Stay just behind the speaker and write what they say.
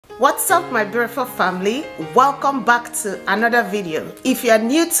What's up, my beautiful family? Welcome back to another video. If you are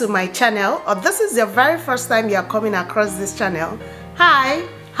new to my channel or this is your very first time you are coming across this channel, hi,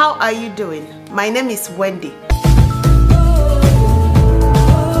 how are you doing? My name is Wendy.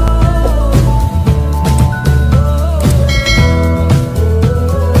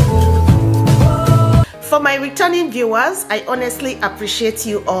 For my returning viewers, I honestly appreciate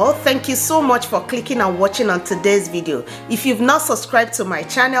you all. Thank you so much for clicking and watching on today's video. If you've not subscribed to my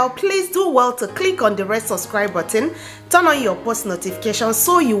channel, please do well to click on the red subscribe button, turn on your post notifications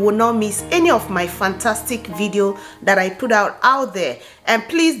so you will not miss any of my fantastic video that I put out there. And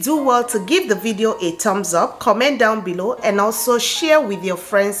please do well to give the video a thumbs up, comment down below, and also share with your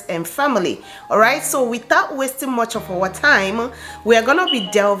friends and family. Alright, so without wasting much of our time, we are gonna be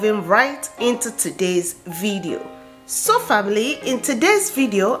delving right into today's video. So family, in today's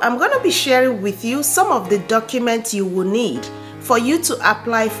video, I'm gonna be sharing with you some of the documents you will need for you to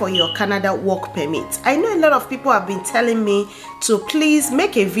apply for your Canada work permit. I know a lot of people have been telling me to please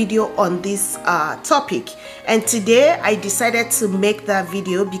make a video on this topic, and today I decided to make that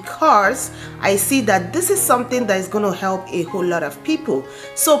video because I see that this is something that is going to help a whole lot of people.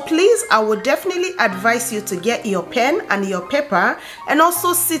 So please, I would definitely advise you to get your pen and your paper and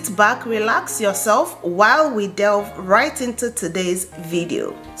also sit back, relax yourself while we delve right into today's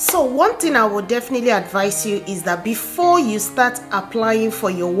video. So one thing I would definitely advise you is that before you start applying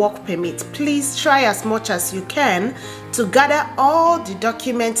for your work permit, please try as much as you can to gather all the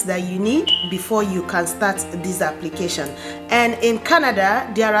documents that you need before you can start this application. And in Canada,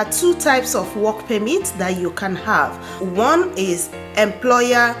 there are two types of work permits that you can have. One is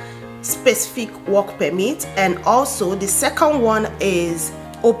employer specific work permit, and also the second one is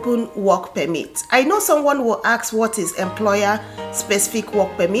open work permit. I know someone will ask what is employer specific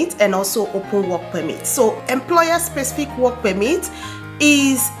work permit and also open work permit. So employer specific work permit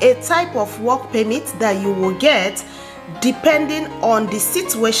is a type of work permit that you will get depending on the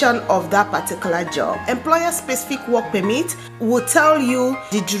situation of that particular job. Employer specific work permit will tell you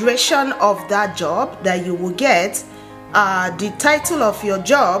the duration of that job that you will get, the title of your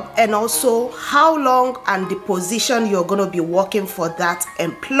job, and also how long and the position you're going to be working for that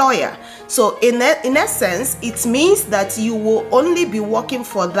employer. So in essence, it means that you will only be working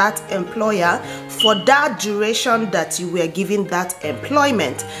for that employer for that duration that you were given that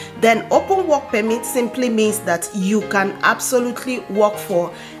employment. Then open work permit simply means that you can absolutely work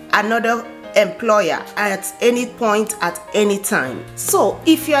for another employer at any point at any time. So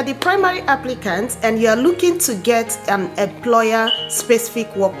if you are the primary applicant and you are looking to get an employer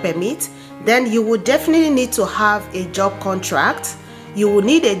specific work permit, then you will definitely need to have a job contract. You will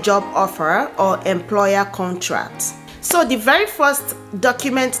need a job offer or employer contract. So the very first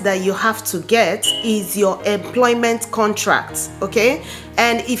document that you have to get is your employment contract, okay?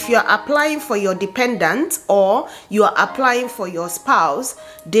 And if you're applying for your dependent or you are applying for your spouse,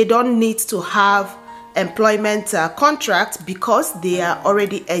 they don't need to have employment contract because they are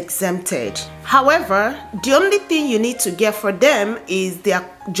already exempted. However, the only thing you need to get for them is their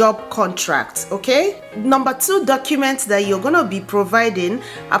job contract, okay? Number two document that you're going to be providing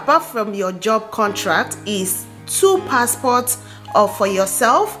apart from your job contract is two passports for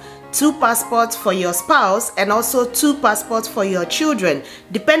yourself, two passports for your spouse, and also two passports for your children,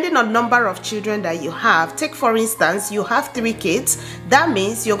 depending on number of children that you have. Take for instance, you have 3 kids. That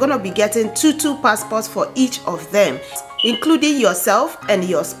means you're going to be getting two passports for each of them, including yourself and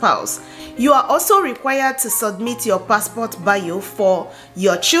your spouse. You are also required to submit your passport bio for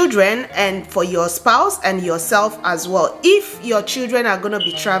your children and for your spouse and yourself as well, if your children are going to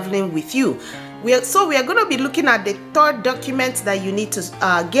be traveling with you. So we are going to be looking at the third document that you need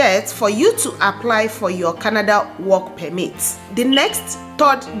to get for you to apply for your Canada work permit. The next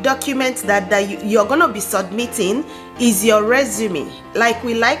third document that you're going to be submitting is your resume. Like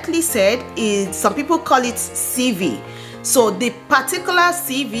we likely said, some people call it CV. So the particular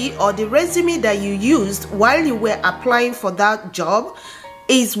CV or the resume that you used while you were applying for that job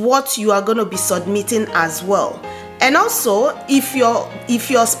is what you are going to be submitting as well. And also, if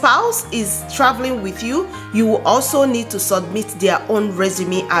your spouse is traveling with you, you will also need to submit their own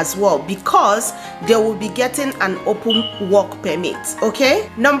resume as well, because they will be getting an open work permit, okay?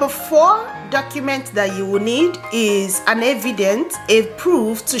 Number 4 document that you will need is an evidence, a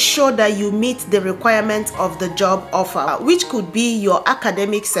proof to show that you meet the requirements of the job offer, which could be your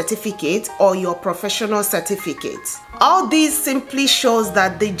academic certificate or your professional certificate. All these simply shows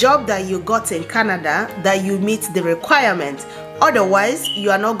that the job that you got in Canada, that you meet the requirement. Otherwise,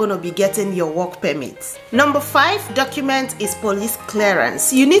 you are not going to be getting your work permit. Number 5 document is police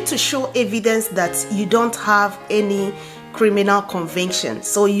clearance. You need to show evidence that you don't have any criminal conviction.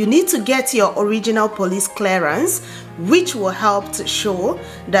 So you need to get your original police clearance, which will help to show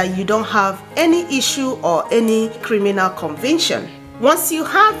that you don't have any issue or any criminal conviction. Once you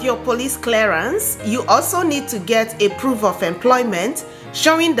have your police clearance, you also need to get a proof of employment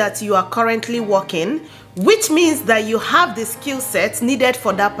showing that you are currently working, which means that you have the skill set needed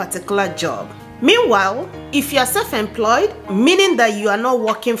for that particular job. Meanwhile, if you are self-employed, meaning that you are not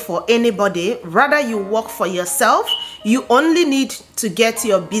working for anybody, rather you work for yourself, you only need to get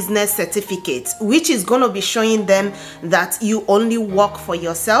your business certificate, which is going to be showing them that you only work for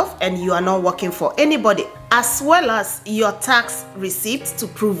yourself and you are not working for anybody, as well as your tax receipt to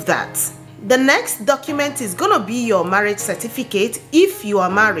prove that. The next document is going to be your marriage certificate if you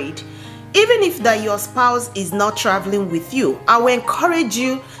are married. Even if that your spouse is not traveling with you, I will encourage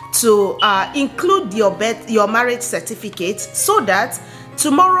you to include your marriage certificate, so that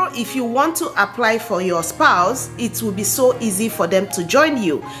tomorrow if you want to apply for your spouse, it will be so easy for them to join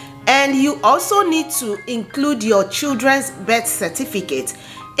you. And you also need to include your children's birth certificate,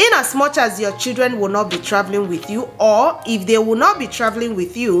 in as much as your children will not be traveling with you, or if they will not be traveling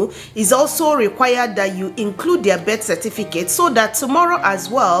with you, it's also required that you include their birth certificate, so that tomorrow as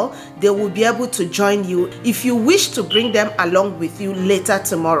well they will be able to join you if you wish to bring them along with you later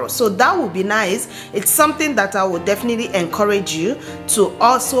tomorrow. So that would be nice. It's something that I would definitely encourage you to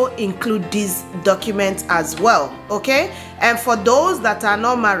also include these documents as well, okay? And for those that are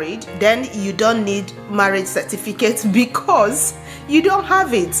not married, then you don't need marriage certificate because you don't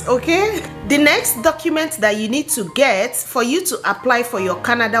have it, okay? The next document that you need to get for you to apply for your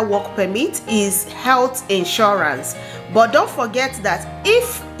Canada work permit is health insurance. But don't forget that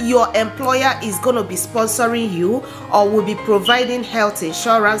if your employer is going to be sponsoring you or will be providing health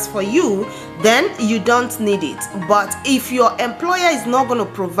insurance for you, then you don't need it. But if your employer is not going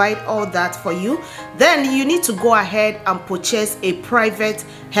to provide all that for you, then you need to go ahead and purchase a private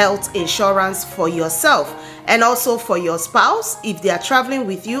health insurance for yourself, and also for your spouse if they are traveling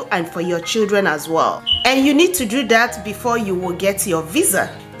with you, and for your children as well. And you need to do that before you will get your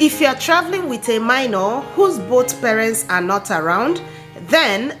visa. If you are traveling with a minor whose both parents are not around,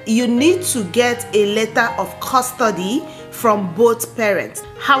 then you need to get a letter of custody from both parents.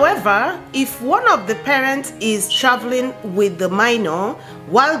 However, if one of the parents is traveling with the minor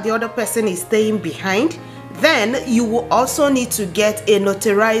while the other person is staying behind, then you will also need to get a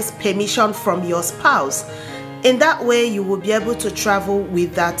notarized permission from your spouse. In that way, you will be able to travel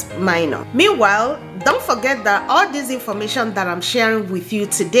with that minor. Meanwhile, don't forget that all this information that I'm sharing with you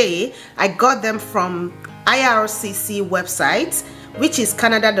today, I got them from IRCC website, which is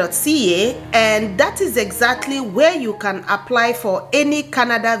canada.ca, and that is exactly where you can apply for any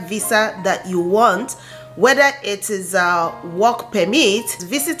Canada visa that you want, whether it is a work permit,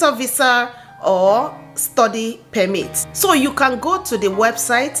 visitor visa, or study permit. So you can go to the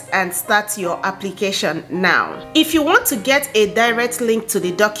website and start your application now. If you want to get a direct link to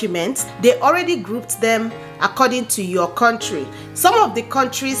the documents, they already grouped them according to your country. Some of the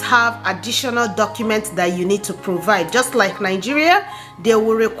countries have additional documents that you need to provide. Just like Nigeria, they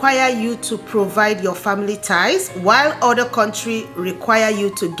will require you to provide your family ties, while other countries require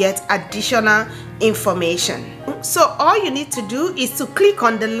you to get additional information. So all you need to do is to click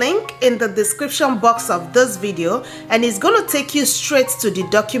on the link in the description box of this video, and it's going to take you straight to the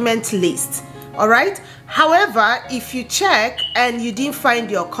document list. All right. However, if you check and you didn't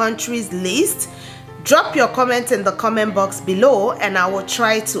find your country's list, drop your comment in the comment box below and I will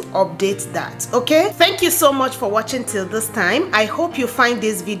try to update that. Okay, thank you so much for watching till this time. I hope you find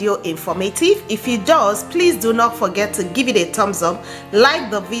this video informative. If it does, please do not forget to give it a thumbs up,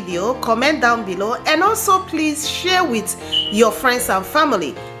 like the video, comment down below, and also please share with your friends and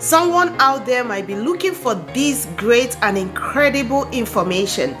family. Someone out there might be looking for this great and incredible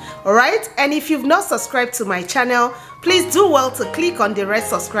information. All right, and if you've not subscribed to my channel, please do well to click on the red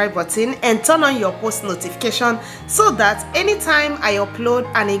subscribe button and turn on your post notification, so that anytime I upload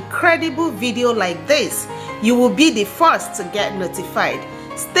an incredible video like this, you will be the first to get notified.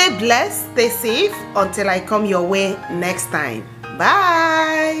 Stay blessed, stay safe until I come your way next time.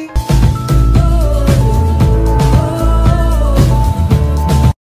 Bye.